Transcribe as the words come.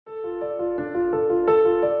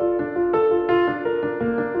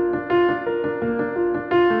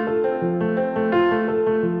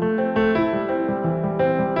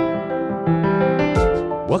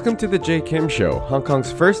to the Jay Kim Show, Hong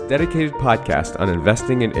Kong's first dedicated podcast on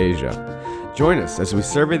investing in Asia. Join us as we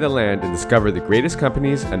survey the land and discover the greatest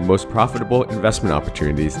companies and most profitable investment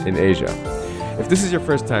opportunities in Asia. If this is your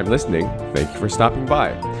first time listening, thank you for stopping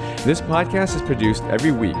by. This podcast is produced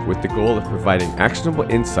every week with the goal of providing actionable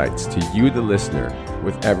insights to you, the listener,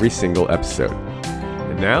 with every single episode.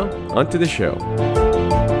 And now, onto the show.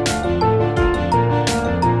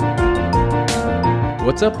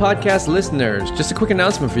 What's up, podcast listeners? Just a quick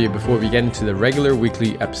announcement for you before we get into the regular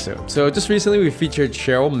weekly episode. So just recently, we featured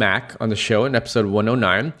Cheryl Mack on the show in episode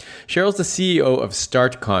 109. Cheryl's the CEO of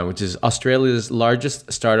StartCon, which is Australia's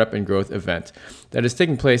largest startup and growth event that is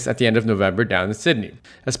taking place at the end of November down in Sydney.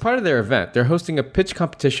 As part of their event, they're hosting a pitch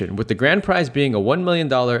competition with the grand prize being a $1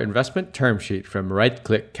 million investment term sheet from Right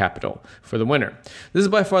Click Capital for the winner. This is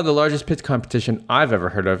by far the largest pitch competition I've ever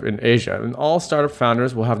heard of in Asia, and all startup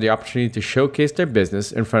founders will have the opportunity to showcase their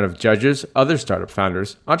business in front of judges, other startup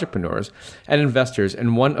founders, entrepreneurs, and investors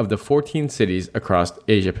in one of the 14 cities across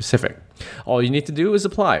Asia Pacific. All you need to do is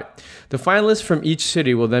apply. The finalists from each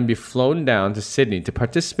city will then be flown down to Sydney to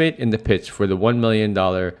participate in the pitch for the $1 million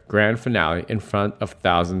grand finale in front of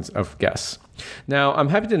thousands of guests. Now, I'm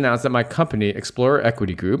happy to announce that my company, Explorer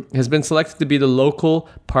Equity Group, has been selected to be the local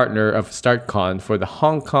partner of StartCon for the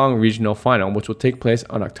Hong Kong regional final, which will take place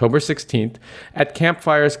on October 16th at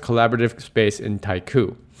Campfire's collaborative space in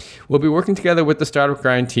Taikoo. We'll be working together with the Startup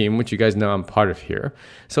Grind team, which you guys know I'm part of here.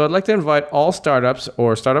 So I'd like to invite all startups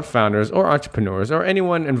or startup founders or entrepreneurs or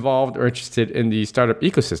anyone involved or interested in the startup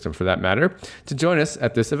ecosystem for that matter to join us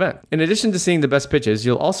at this event. In addition to seeing the best pitches,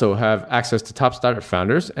 you'll also have access to top startup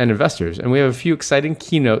founders and investors, and we have a few exciting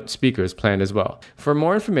keynote speakers planned as well. For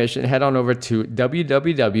more information, head on over to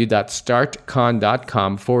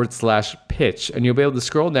www.startcon.com/pitch, and you'll be able to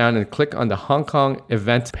scroll down and click on the Hong Kong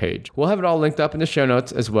event page. We'll have it all linked up in the show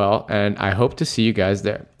notes as well, and I hope to see you guys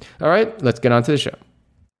there. All right, let's get on to the show.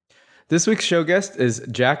 This week's show guest is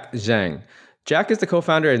Jack Zhang. Jack is the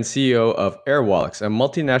co-founder and CEO of Airwallex, a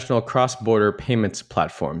multinational cross-border payments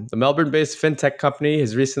platform. The Melbourne-based fintech company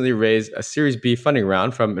has recently raised a Series B funding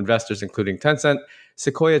round from investors including Tencent,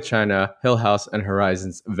 Sequoia China, Hill House, and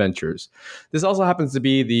Horizons Ventures. This also happens to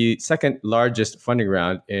be the second largest funding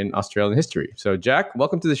round in Australian history. So Jack,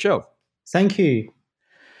 welcome to the show. Thank you.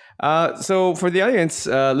 So for the audience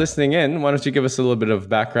listening in, why don't you give us a little bit of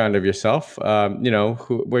background of yourself?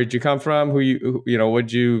 Where did you come from? What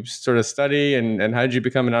did you sort of study, and how did you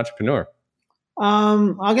become an entrepreneur?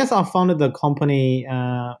 I guess I founded the company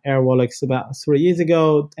Airwallex about 3 years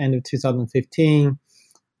ago, end of 2015.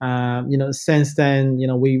 Since then,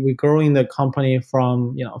 we're growing the company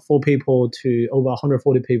from 4 people to over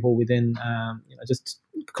 140 people within just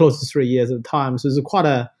close to 3 years at a time. So it's quite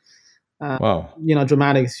a wow.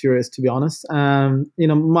 Dramatic experience, to be honest.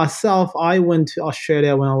 Myself, I went to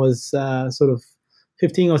Australia when I was sort of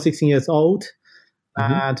 15 or 16 years old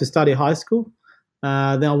to study high school.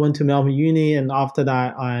 Then I went to Melbourne Uni, and after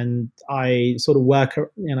that, I sort of work,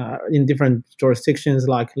 in different jurisdictions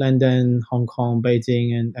like London, Hong Kong,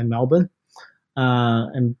 Beijing, and Melbourne.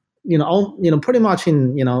 Pretty much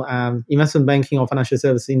in investment banking or financial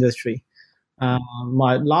service industry.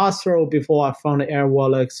 My last role before I founded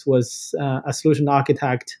Airwallex was a solution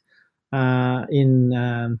architect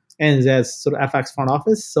in ANZ's sort of FX front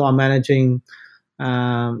office. So I'm managing,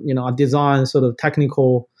 I design sort of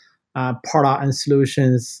technical product and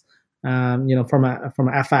solutions, from a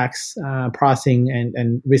FX pricing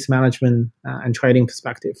and risk management and trading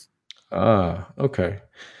perspective. Okay.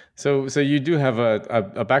 So you do have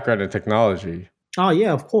a background in technology. Oh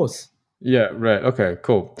yeah, of course. Yeah. Right. Okay.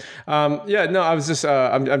 Cool. I was just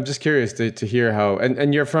I'm just curious to hear how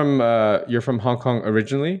and you're from Hong Kong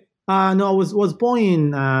originally. No, I was born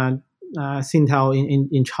in Xintao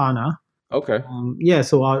in China. Okay.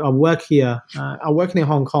 So I work here. I worked in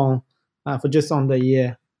Hong Kong for just under a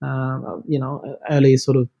year. Early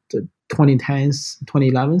sort of the 2010s,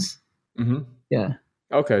 2011s. Mm-hmm. Yeah.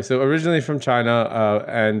 Okay, so originally from China,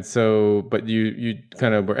 but you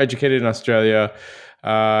kind of were educated in Australia.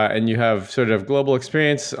 And you have sort of global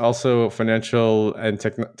experience, also financial and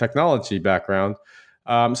technology background.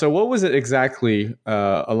 So what was it exactly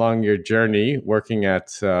along your journey working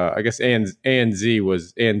at, I guess ANZ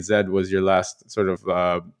was your last sort of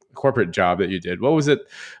corporate job that you did? What was it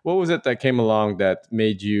that came along that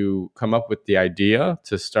made you come up with the idea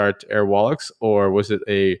to start Airwallex, or was it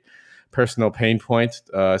a personal pain point,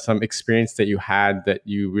 some experience that you had that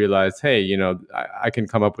you realized, hey, I can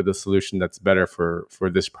come up with a solution that's better for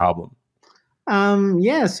this problem?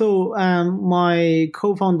 So my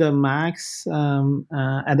co-founder Max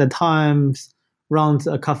at the time runs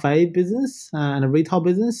a cafe business and a retail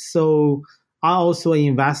business. So are also an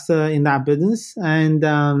investor in that business, and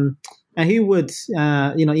he would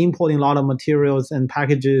importing a lot of materials and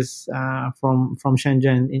packages from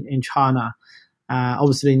Shenzhen in China.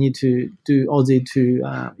 Obviously, need to do Aussie to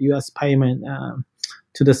US payment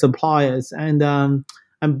to the suppliers, and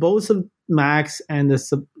both of Max and the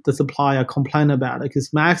supplier complain about it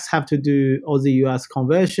because Max have to do Aussie US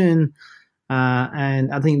conversion,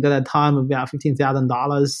 and I think at that time about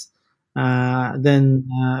 $15,000. Then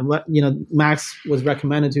Max was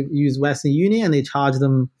recommended to use Western Union, and they charge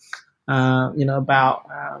them about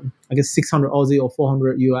I guess 600 Aussie or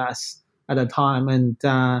 400 US at a time, and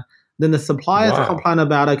then the suppliers complain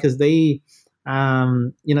about it because they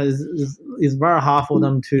it's very hard for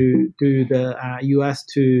them to do the US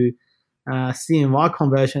to CNY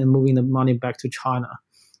conversion and moving the money back to China.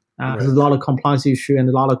 There's a lot of compliance issue and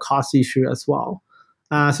a lot of cost issue as well.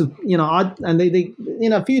 So they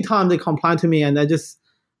a few times they complain to me, and they just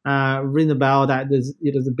ring the bell that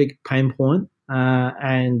there's a big pain point,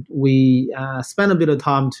 and we spend a bit of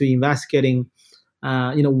time to investigating,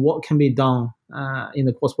 what can be done in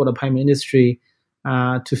the cross-border payment industry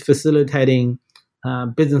to facilitating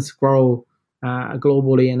business grow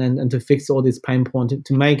globally, and to fix all these pain points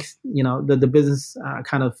to make the business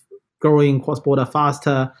kind of growing cross-border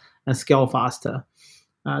faster and scale faster.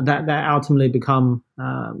 That ultimately become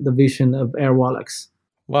the vision of Airwallex.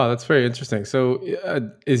 Wow, that's very interesting. So,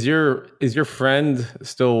 is your friend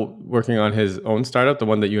still working on his own startup, the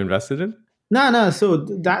one that you invested in? No. So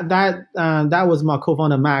that was my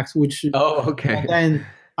co-founder Max. Which okay. Then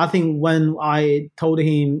I think when I told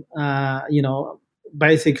him,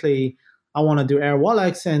 basically I want to do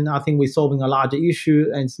Airwallex, and I think we're solving a larger issue,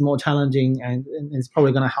 and it's more challenging, and it's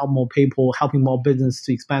probably going to help more people, helping more business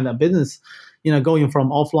to expand their business. Going from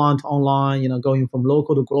offline to online, going from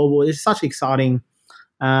local to global. It's such exciting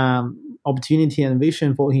opportunity and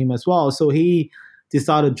vision for him as well. So he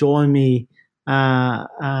decided to join me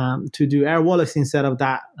to do Airwallex instead of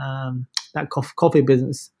that coffee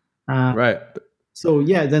business. Right. So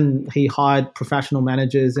yeah, then he hired professional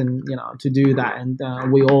managers and to do that, and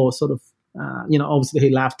we all sort of obviously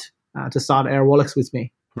he left to start Airwallex with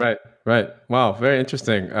me. Right. Wow, very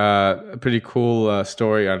interesting. A pretty cool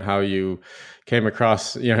story on how you came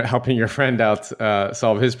across, helping your friend out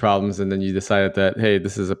solve his problems, and then you decided that, hey,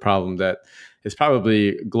 this is a problem that is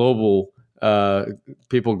probably global.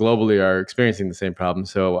 People globally are experiencing the same problem.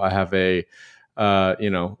 So I have a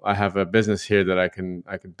business here that I can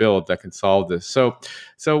build that can solve this. So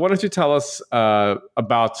why don't you tell us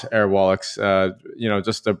about Airwallex?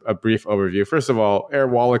 Just a brief overview. First of all,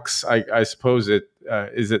 Airwallex, I suppose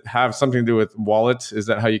is it have something to do with wallets? Is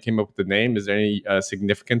that how you came up with the name? Is there any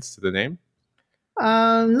significance to the name?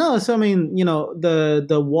 No. So I mean,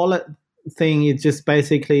 the wallet thing is just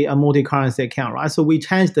basically a multi-currency account, right? So we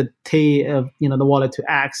changed the T of the wallet to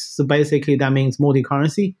X. So basically that means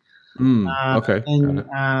multi-currency. Okay. And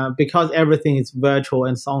because everything is virtual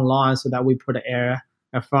and it's online, so that we put an Air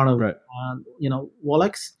in front of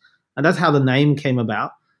Wallex, and that's how the name came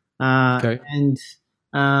about. Okay. And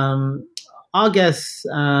I guess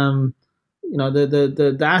the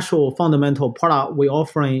actual fundamental product we're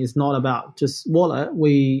offering is not about just wallet.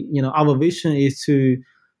 Our vision is to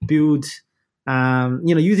build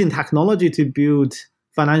using technology to build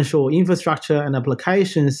financial infrastructure and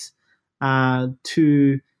applications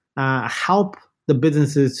to help the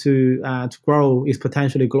businesses to grow is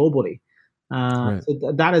potentially globally.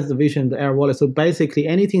 So that is the vision, the Airwallex. So basically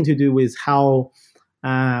anything to do with how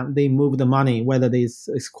they move the money, whether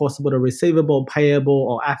it's cross-border receivable, payable,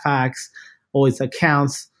 or FX, or it's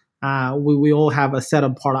accounts, we all have a set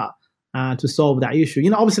of product to solve that issue.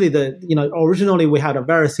 Obviously originally we had a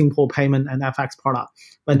very simple payment and FX product,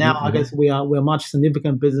 but now I guess we're a much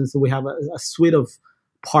significant business. So we have a suite of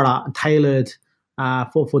product tailored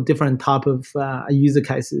for different type of user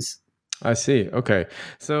cases. I see. Okay,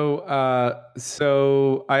 so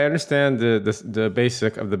I understand the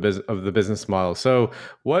basic of the business model. So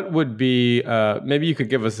what would be maybe you could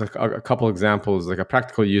give us a couple examples, like a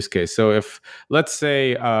practical use case. So if let's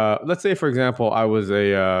say for example I was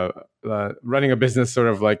running a business sort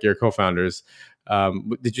of like your co-founders.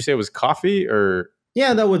 Did you say it was coffee or?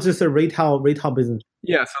 Yeah, that was just a retail business.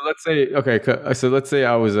 Yeah, so let's say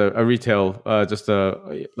I was a retail, just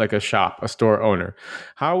like a shop, a store owner.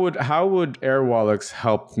 How would Airwallex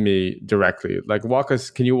help me directly? Like,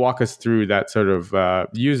 can you walk us through that sort of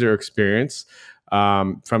user experience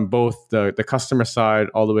from both the customer side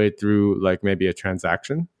all the way through like maybe a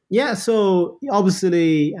transaction? Yeah, so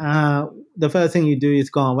obviously the first thing you do is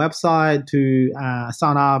go on a website to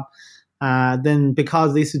sign up. Then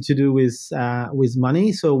because this is to do with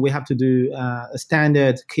money, so we have to do a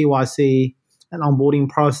standard KYC an onboarding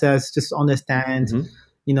process, just understand, Hmm.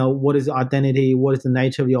 what is your identity, what is the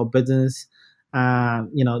nature of your business,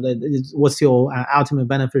 what's your ultimate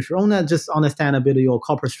beneficial owner, just understand a bit of your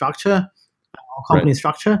corporate structure or Right. company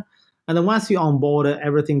structure. And then once you onboard it,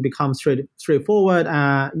 everything becomes straightforward.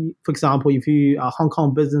 For example, if you are a Hong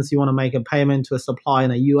Kong business, you want to make a payment to a supplier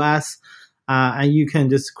in the US, and you can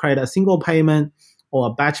just create a single payment or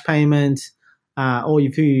a batch payment. Or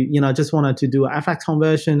if just wanted to do an FX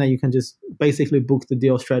conversion, then you can just basically book the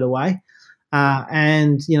deal straight away.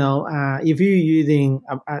 If you're using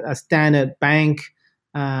a standard bank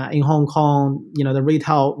in Hong Kong, the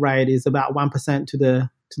retail rate is about 1% to the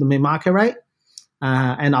mid market rate,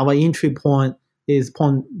 and our entry point is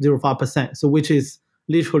 0.05%, so which is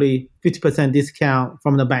literally 50% discount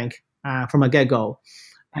from the bank from a get go.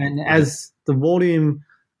 And Okay. as the volume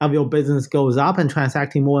of your business goes up and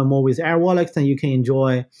transacting more and more with Airwallex, then you can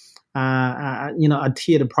enjoy a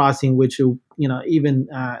tiered pricing, which even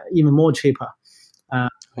more cheaper from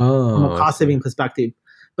a Oh, I cost see. saving perspective.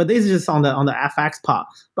 But this is just on the FX part,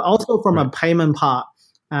 but also from a Right. payment part.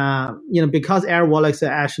 Because Airwallex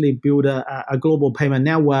actually built a global payment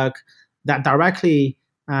network that directly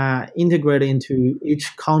integrated into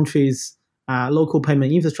each country's local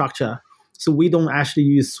payment infrastructure. So we don't actually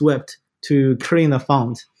use Swift to clean the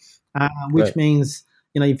fund, which Right. means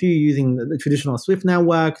if you're using the traditional Swift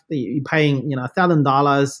network, you're paying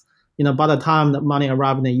 $1,000. By the time the money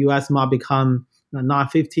arrives in the US, it might become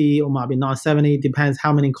 950 or might be 970, depends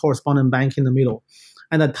how many correspondent bank in the middle.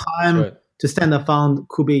 And the That's time right. to send the fund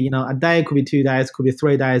could be a day, could be 2 days, could be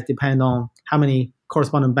 3 days, depend on how many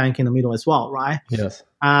correspondent bank in the middle as well, right? Yes.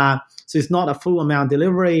 So it's not a full amount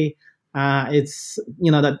delivery. It's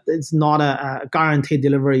that it's not a guaranteed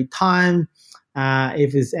delivery time.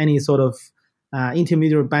 If it's any sort of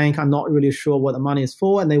intermediary bank, I'm not really sure what the money is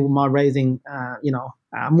for, and they might raising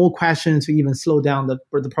more questions to even slow down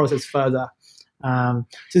the process further. So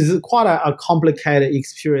it's quite a complicated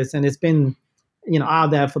experience, and it's been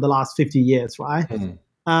out there for the last 50 years, right? Hmm.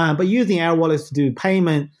 But using Airwallex to do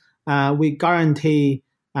payment, we guarantee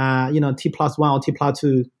T+1 or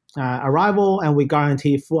T+2 arrival, and we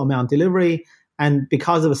guarantee full amount delivery. And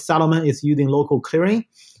because of the settlement, it's using local clearing.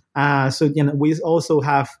 So we also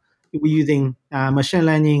have we're using machine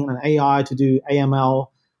learning and AI to do AML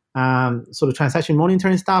sort of transaction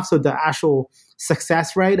monitoring stuff. So the actual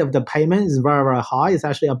success rate of the payment is very, very high. It's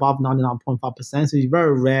actually above 99.5%. So it's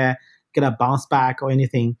very rare get a bounce back or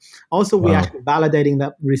anything. Also, we Wow. actually validating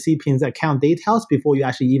the recipient's account details before you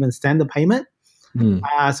actually even send the payment. Hmm.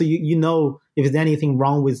 So you know if there's anything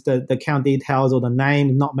wrong with the account details or the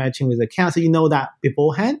name not matching with the account. So you know that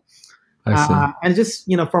beforehand. I see. And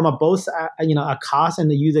just from a both a cost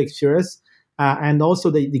and the user experience, and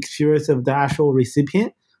also the experience of the actual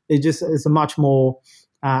recipient, it's a much more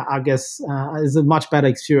I guess is a much better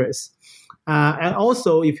experience. And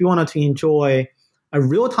also, if you wanted to enjoy a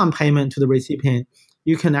real-time payment to the recipient,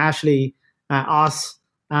 you can actually ask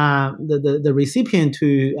the recipient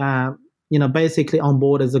to basically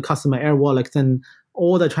onboard as a customer Airwallex, and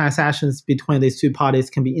all the transactions between these two parties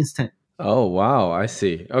can be instant. Oh, wow, I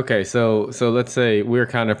see. Okay, so let's say we're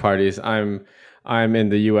counterparties. I'm in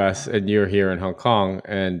the US and you're here in Hong Kong,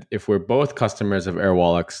 and if we're both customers of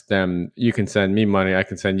Airwallex, then you can send me money, I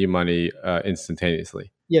can send you money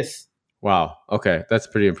instantaneously. Yes. Wow. Okay, that's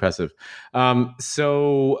pretty impressive.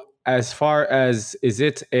 So as far as is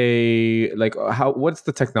it a like how what's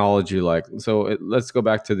the technology like? So let's go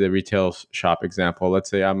back to the retail shop example.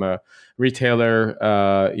 Let's say I'm a retailer,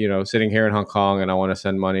 sitting here in Hong Kong, and I want to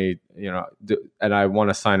send money, and I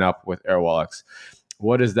want to sign up with Airwallex.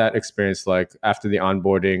 What is that experience like after the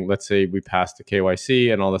onboarding? Let's say we pass the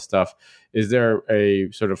KYC and all this stuff. Is there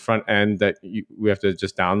a sort of front end that we have to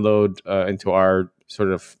just download into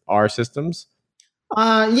our systems?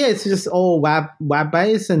 Yeah, it's just all web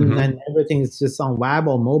based, and Hmm. everything is just on web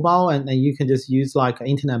or mobile, and then you can just use like an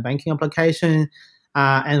internet banking application.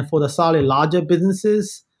 And for the slightly larger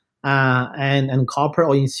businesses and corporate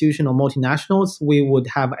or institutional multinationals, we would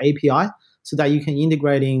have API so that you can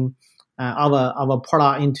integrating our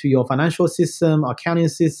product into your financial system, accounting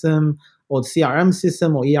system, or CRM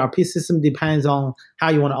system or ERP system, depends on how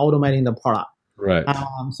you want to automating the product. Right.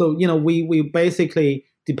 So we basically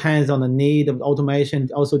depends on the need of automation.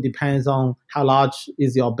 It also depends on how large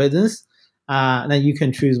is your business. Then you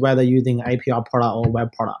can choose whether using API product or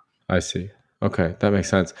web product. I see. Okay, that makes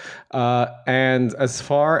sense. And as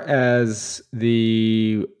far as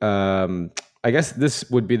I guess this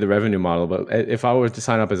would be the revenue model, but if I were to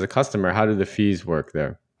sign up as a customer, how do the fees work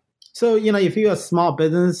there? So, if you're a small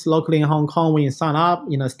business locally in Hong Kong, when you sign up,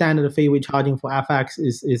 standard fee we're charging for FX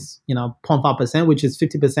is 0.5%, which is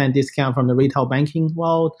 50% discount from the retail banking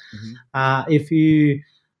world. Mhm. If you,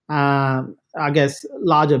 I guess,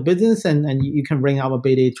 larger business and you can bring our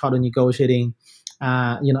BD, try to negotiating,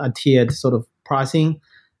 a tiered sort of pricing.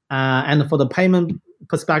 And for the payment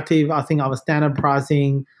perspective, I think our standard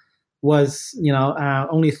pricing was,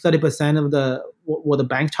 only 30% of what the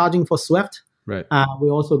bank charging for Swift. Right. We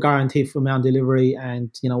also guarantee full amount delivery,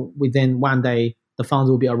 and within one day the funds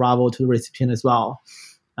will be arrival to the recipient as well.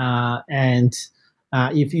 And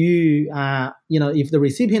if if the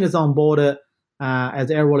recipient is on board as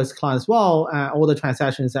Airwallex client as well, all the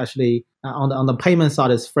transactions actually on the payment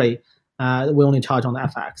side is free. We only charge on the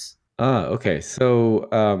FX. Okay. So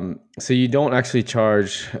you don't actually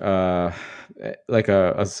charge like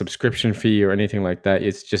a subscription fee or anything like that.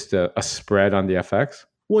 It's just a spread on the FX.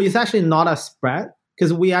 Well, it's actually not a spread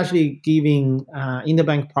because we actually giving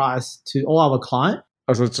interbank price to all our client.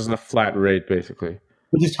 Oh, so it's just a flat rate, basically.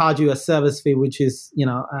 We just charge you a service fee, which is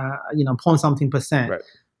point something percent. Right.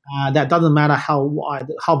 That doesn't matter how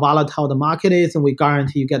volatile the market is, and we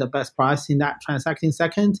guarantee you get the best price in that transacting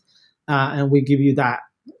second, and we give you that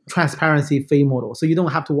transparency fee model, so you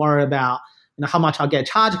don't have to worry about how much I'll get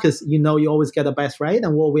charged because you always get the best rate,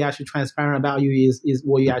 and what we actually transparent about you is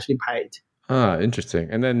what you actually paid. Ah, interesting.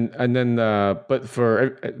 But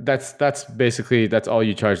for that's basically that's all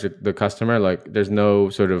you charge the customer. Like, there's no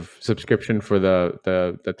sort of subscription for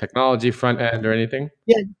the technology front end or anything.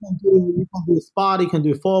 Yeah, you can do spot, you can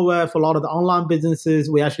do forward. For a lot of the online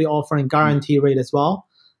businesses, we actually offering guarantee rate as well.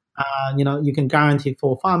 You can guarantee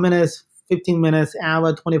for 5 minutes, 15 minutes,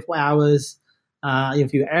 hour, 24 hours.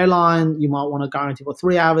 If you're airline, you might want to guarantee for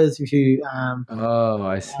 3 hours. If you Oh,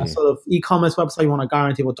 I see. sort of e-commerce website, you want to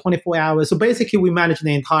guarantee for 24 hours. So basically, we manage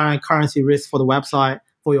the entire currency risk for the website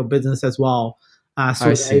for your business as well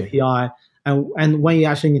through the API. And when you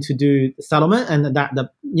actually need to do settlement, and that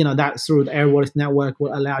through the Airwallex network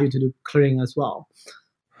will allow you to do clearing as well.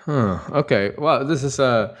 Huh. Okay. Well, this is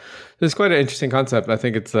quite an interesting concept. I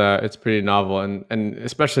think it's pretty novel, and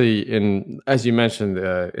especially in, as you mentioned,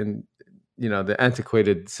 in the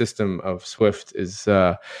antiquated system of Swift is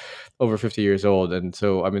over 50 years old, and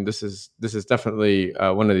so I mean this is definitely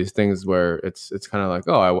one of these things where it's kind of like,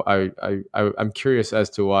 oh, I'm curious as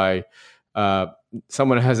to why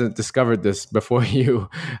someone hasn't discovered this before you,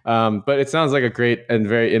 but it sounds like a great and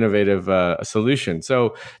very innovative solution.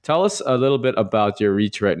 So tell us a little bit about your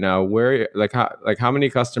reach right now. Where, how many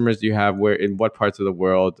customers do you have? Where, in what parts of the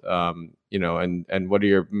world? And what are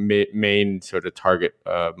your main sort of target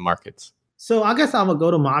markets? So I guess our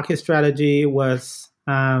go-to-market strategy was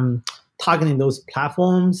targeting those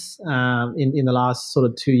platforms in the last sort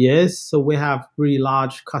of 2 years. So we have really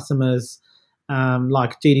large customers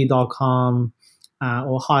like JD.com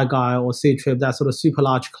or HiGuy or Ctrip, that sort of super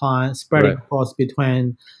large clients spreading across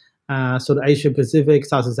between sort of Asia Pacific,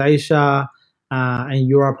 Southeast Asia, and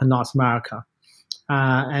Europe and North America.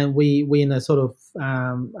 And we in a sort of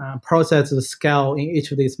process of scale in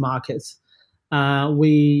each of these markets. From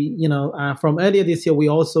earlier this year, we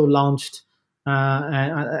also launched,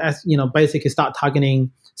 basically start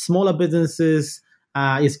targeting smaller businesses,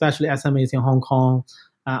 especially SMEs in Hong Kong,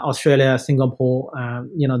 Australia, Singapore,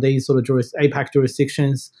 these sort of APAC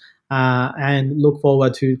jurisdictions, and look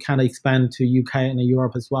forward to kind of expand to UK and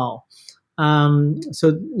Europe as well.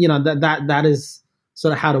 So that is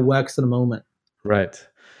sort of how it works at the moment. Right.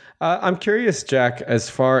 I'm curious, Jack, as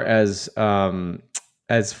far as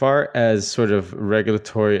sort of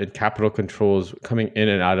regulatory and capital controls coming in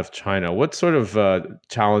and out of China, what sort of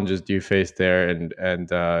challenges do you face there? And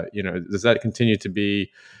does that continue to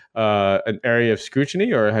be an area of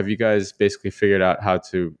scrutiny, or have you guys basically figured out how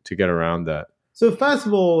to get around that? So first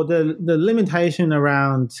of all, the limitation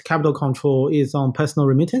around capital control is on personal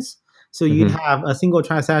remittance. So you'd have a single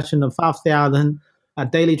transaction of 5,000, a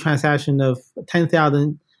daily transaction of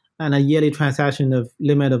 10,000, and a yearly transaction of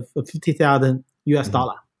limit of 50,000 US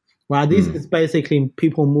dollar. Right? This is basically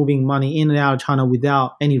people moving money in and out of China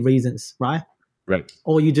without any reasons, right? Right.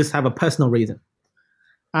 Or you just have a personal reason.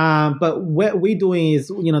 But what we're doing is,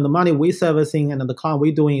 the money we're servicing and the client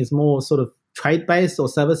we're doing is more sort of trade-based or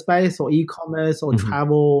service-based or e-commerce or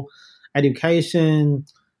travel, education,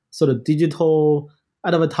 sort of digital,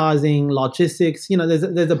 advertising, logistics.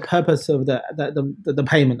 There's a purpose of the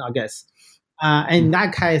payment, I guess. In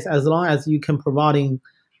that case, as long as you can providing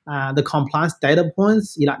the compliance data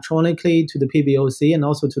points electronically to the PBOC and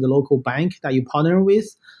also to the local bank that you partner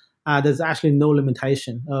with, there's actually no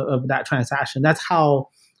limitation of that transaction. That's how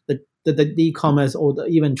the e-commerce or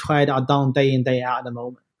even trade are done day in, day out at the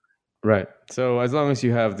moment. Right. So as long as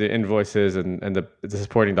you have the invoices and the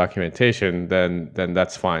supporting documentation, then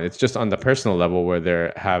that's fine. It's just on the personal level where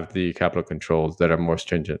they have the capital controls that are more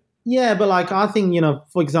stringent. Yeah, but like I think,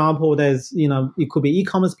 for example, there's, it could be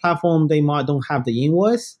e-commerce platform, they might don't have the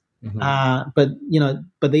invoice, Hmm.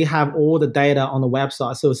 but they have all the data on the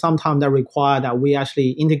website. So sometimes they require that we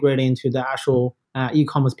actually integrate into the actual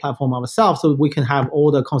e-commerce platform ourselves, so we can have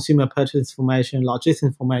all the consumer purchase information, logistics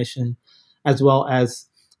information, as well as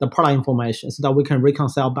the product information, so that we can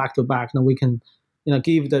reconcile back to back, and we can,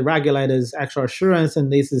 give the regulators extra assurance.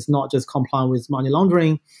 And this is not just compliant with money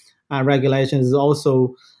laundering regulations, it's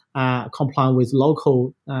also compliant with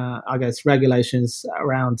local, regulations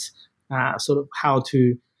around sort of how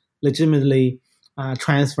to legitimately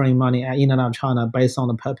transferring money in and out of China based on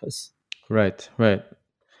the purpose. Right. Right.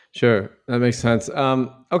 Sure, that makes sense.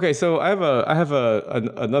 Okay, so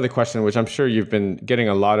another question, which I'm sure you've been getting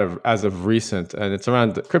a lot of as of recent, and it's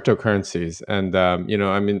around the cryptocurrencies. And I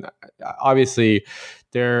mean, obviously,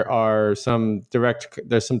 there's some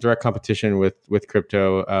direct competition with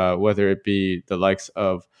crypto, whether it be the likes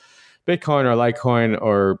of Bitcoin or Litecoin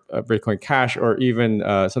or Bitcoin Cash, or even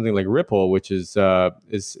something like Ripple, which is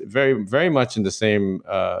very very much in the same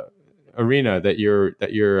arena that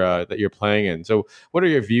you're playing in. So, what are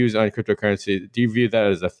your views on cryptocurrency? Do you view that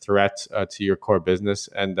as a threat to your core business,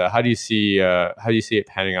 and how do you see it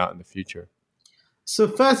panning out in the future? So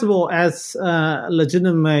first of all, as a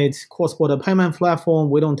legitimate cross-border payment platform,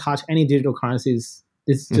 we don't touch any digital currencies.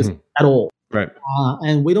 It's just at all. Right.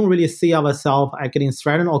 And we don't really see ourselves getting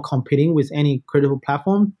threatened or competing with any credible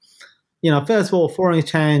platform. First of all, foreign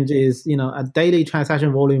exchange is, a daily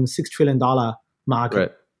transaction volume, $6 trillion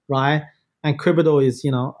market, right? And crypto is,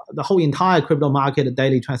 the whole entire crypto market, the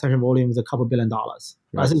daily transaction volume is a couple $1 billion,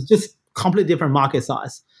 right? So it's just completely different market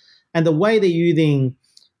size. And the way they're using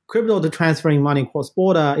crypto to transferring money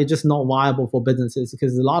cross-border is just not viable for businesses,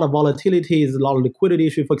 because there's a lot of volatility, there's a lot of liquidity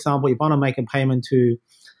issue. For example, if you want to make a payment to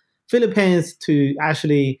Philippines to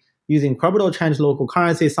actually using crypto change local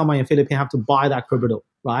currency, someone in Philippines have to buy that crypto,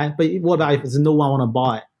 right? But what about if there's no one want to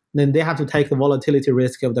buy it? Then they have to take the volatility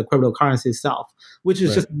risk of the cryptocurrency itself, which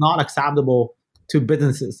is just not acceptable to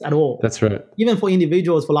businesses at all. That's right. Even for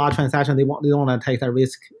individuals, for large transactions, they don't want to take that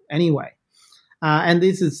risk anyway.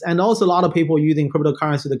 And also a lot of people using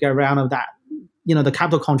cryptocurrency to get around of that, the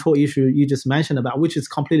capital control issue you just mentioned about, which is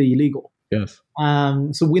completely illegal. Yes.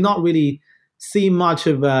 So we're not really see much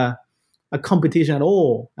of a competition at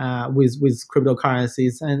all with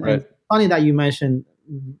cryptocurrencies. And funny that you mentioned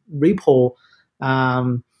Ripple.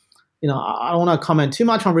 I don't want to comment too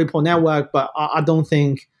much on Ripple network, but I don't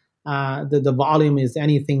think the volume is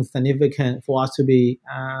anything significant for us to be,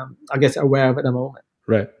 aware of at the moment.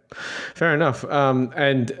 Right. Fair enough.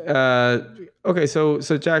 Okay, so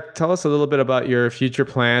Jack, tell us a little bit about your future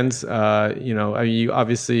plans. You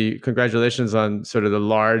obviously, congratulations on sort of the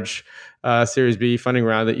large Series B funding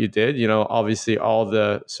round that you did. Obviously all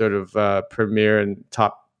the sort of premier and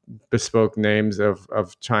top bespoke names of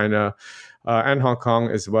China and Hong Kong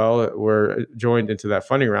as well were joined into that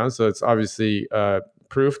funding round. So it's obviously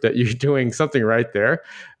proof that you're doing something right there.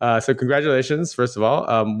 So congratulations, first of all.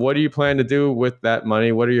 What do you plan to do with that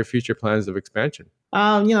money? What are your future plans of expansion?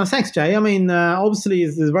 Thanks, Jay. I mean, obviously,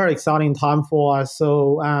 it's a very exciting time for us.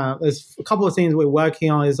 So there's a couple of things we're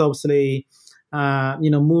working on. Is obviously,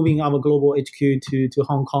 moving our global HQ to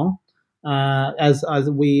Hong Kong, as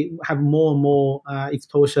we have more and more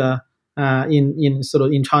exposure in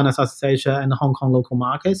China, Southeast Asia, and the Hong Kong local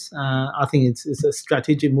markets. I think it's a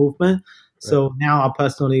strategic movement. So now I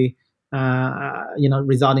personally,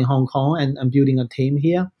 reside in Hong Kong and building a team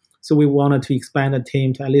here. So we wanted to expand the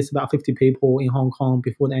team to at least about 50 people in Hong Kong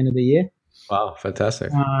before the end of the year. Wow,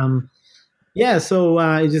 fantastic. So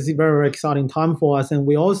it's just a very, very exciting time for us. And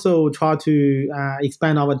we also try to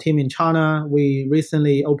expand our team in China. We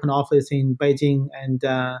recently opened office in Beijing and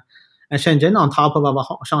Shenzhen on top of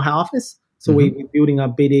our Shanghai office. So we're building a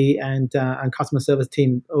BD and customer service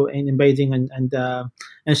team in Beijing and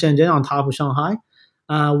Shenzhen on top of Shanghai.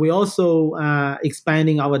 We're also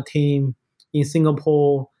expanding our team in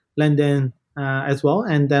Singapore, London as well.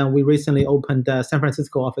 And then we recently opened the San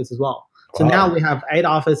Francisco office as well. So now we have 8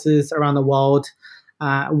 offices around the world,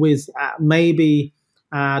 with maybe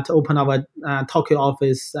to open our Tokyo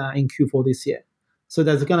office in Q4 this year. So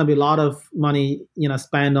there's going to be a lot of money,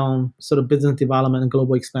 spent on sort of business development and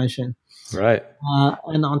global expansion. Right.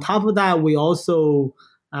 And on top of that, we also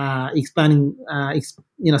spend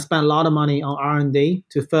a lot of money on R&D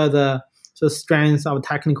to further strengthen our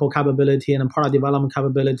technical capability and product development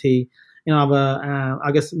capability in our,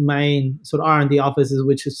 main sort of R&D offices,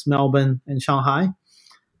 which is Melbourne and Shanghai.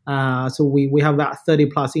 So we have about 30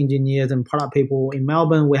 plus engineers and product people in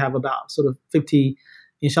Melbourne. We have about sort of 50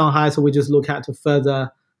 in Shanghai. So we just look at to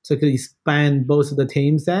further to expand both of the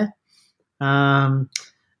teams there. Um,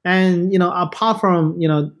 and apart from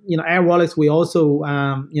Airwallex, we also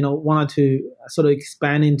wanted to sort of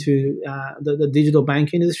expand into the digital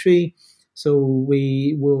bank industry. So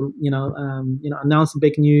we will announce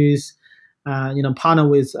big news. Partner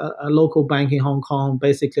with a local bank in Hong Kong,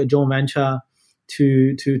 basically a joint venture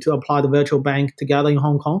to apply the virtual bank together in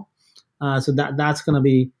Hong Kong. So that's going to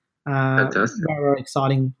be Fantastic. very, very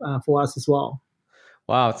exciting for us as well.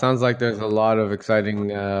 Wow, it sounds like there's a lot of exciting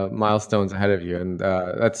milestones ahead of you, and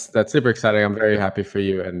that's super exciting. I'm very happy for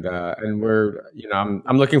you, and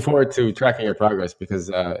I'm looking forward to tracking your progress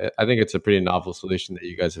because I think it's a pretty novel solution that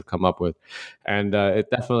you guys have come up with, and it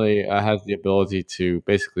definitely has the ability to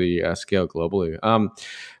basically scale globally.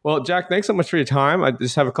 Well, Jack, thanks so much for your time. I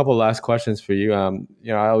just have a couple last questions for you.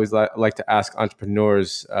 I always like to ask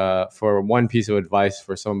entrepreneurs for one piece of advice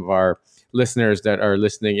for some of our listeners that are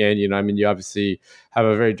listening in. You obviously have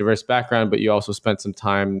a very diverse background, but you also spent some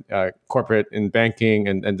time corporate in banking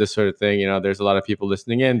and this sort of thing. There's a lot of people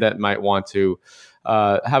listening in that might want to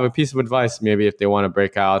have a piece of advice, maybe if they want to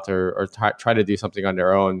break out or try to do something on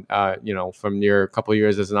their own. From your couple of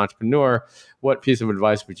years as an entrepreneur, what piece of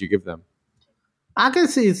advice would you give them? I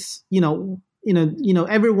guess it's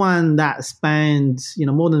everyone that spends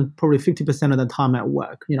more than probably 50% of the time at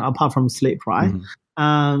work, apart from sleep, right?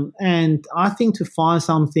 Mhm. And I think to find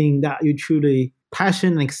something that you truly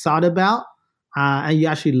passionate and excited about, and you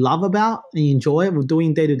actually love about and enjoy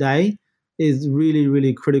doing day to day is really,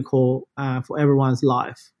 really critical for everyone's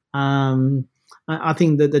life. I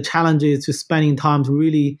think that the challenge is to spending time to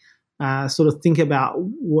really sort of think about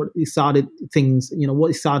what excited things, what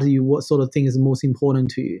excited you, what sort of thing is most important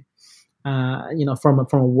to you, from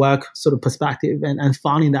a work sort of perspective, and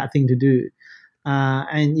finding that thing to do.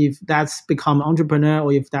 And if that's become entrepreneur,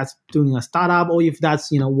 or if that's doing a startup, or if that's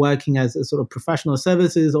working as a sort of professional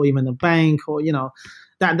services, or even a bank, or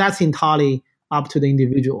that's entirely up to the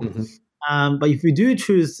individual. But if you do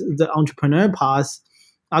choose the entrepreneur path,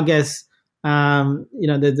 I guess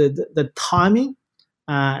the timing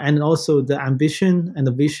and also the ambition and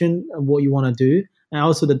the vision of what you want to do, and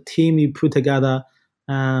also the team you put together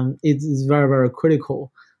is very, very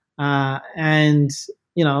critical. And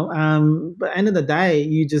but at the end of the day,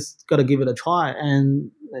 you just got to give it a try,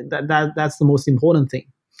 and that's the most important thing.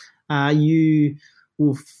 You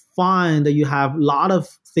will find that you have a lot of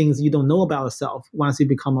things you don't know about yourself once you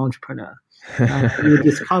become an entrepreneur. You're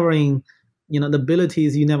discovering, the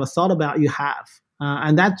abilities you never thought about you have,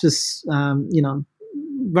 and that just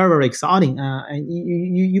very, very exciting. And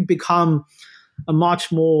you become a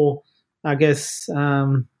much more, I guess,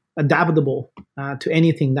 adaptable to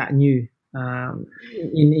anything that new,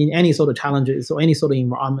 in any sort of challenges or any sort of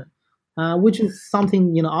environment, which is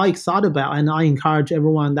something I'm excited about, and I encourage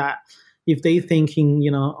everyone that if they thinking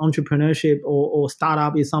entrepreneurship or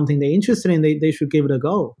startup is something they're interested in, they should give it a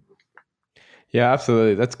go. Yeah,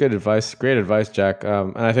 absolutely. That's good advice. Great advice, Jack.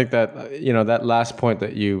 And I think that that last point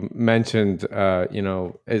that you mentioned,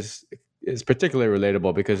 is particularly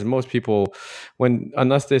relatable because most people,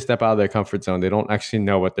 unless they step out of their comfort zone, they don't actually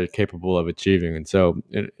know what they're capable of achieving. And so,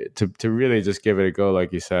 to really just give it a go,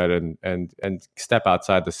 like you said, and step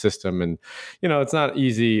outside the system, and it's not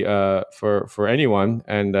easy for anyone.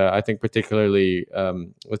 And I think particularly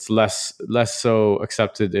it's less so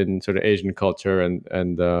accepted in sort of Asian culture and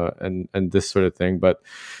this sort of thing. But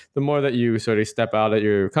the more that you sort of step out of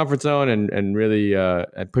your comfort zone and really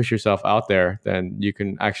and push yourself out there, then you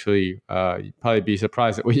can actually probably be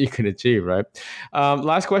surprised at what you can achieve, right?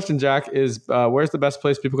 Last question, Jack, is where's the best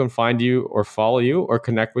place people can find you or follow you or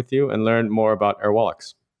connect with you and learn more about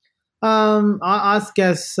Airwallex? I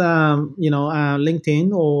guess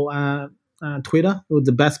LinkedIn or Twitter was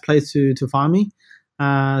the best place to find me.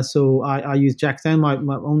 So I use Jack Zhang, my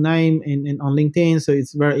own name, on LinkedIn, so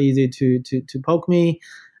it's very easy to poke me.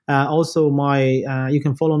 Also, you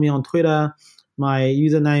can follow me on Twitter. My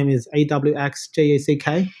username is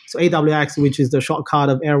AWXJACK. So AWX, which is the shortcut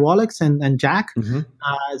of Airwallex, and Jack. Mm-hmm.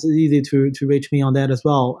 It's easy to reach me on that as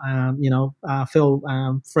well. Feel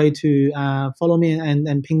free to follow me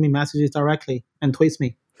and ping me messages directly and tweet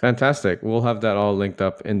me. Fantastic. We'll have that all linked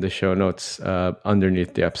up in the show notes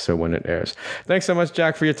underneath the episode when it airs. Thanks so much,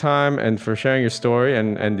 Jack, for your time and for sharing your story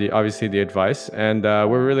and obviously the advice. And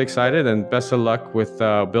we're really excited, and best of luck with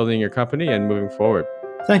building your company and moving forward.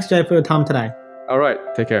 Thanks, Jay, for your time today. All right.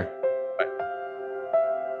 Take care.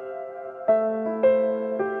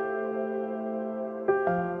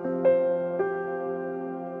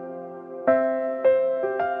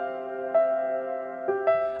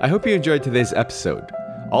 I hope you enjoyed today's episode.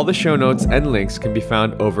 All the show notes and links can be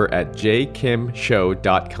found over at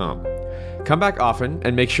jkimshow.com. Come back often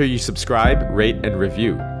and make sure you subscribe, rate, and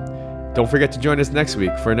review. Don't forget to join us next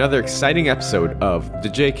week for another exciting episode of The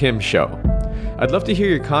J. Kim Show. I'd love to hear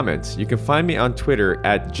your comments. You can find me on Twitter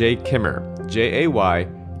at jkimmer,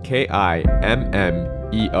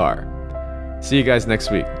 JAYKIMMER. See you guys next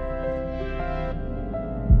week.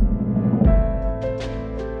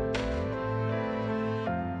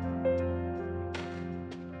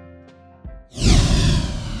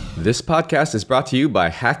 This podcast is brought to you by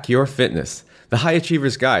Hack Your Fitness, the high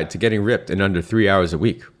achiever's guide to getting ripped in under 3 hours a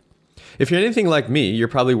week. If you're anything like me, you're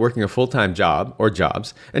probably working a full-time job or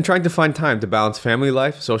jobs and trying to find time to balance family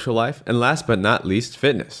life, social life, and last but not least,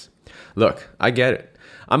 fitness. Look, I get it.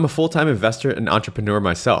 I'm a full-time investor and entrepreneur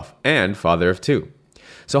myself, and father of two.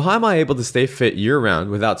 So how am I able to stay fit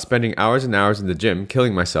year-round without spending hours and hours in the gym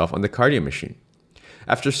killing myself on the cardio machine?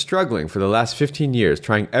 After struggling for the last 15 years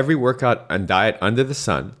trying every workout and diet under the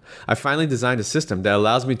sun, I finally designed a system that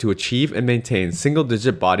allows me to achieve and maintain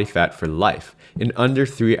single-digit body fat for life in under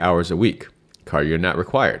 3 hours a week. Cardio not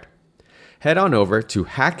required. Head on over to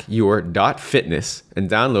hackyour.fitness and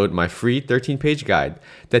download my free 13-page guide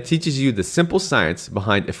that teaches you the simple science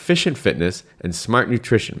behind efficient fitness and smart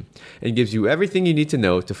nutrition and gives you everything you need to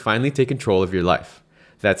know to finally take control of your life.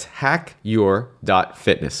 That's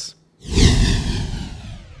hackyour.fitness.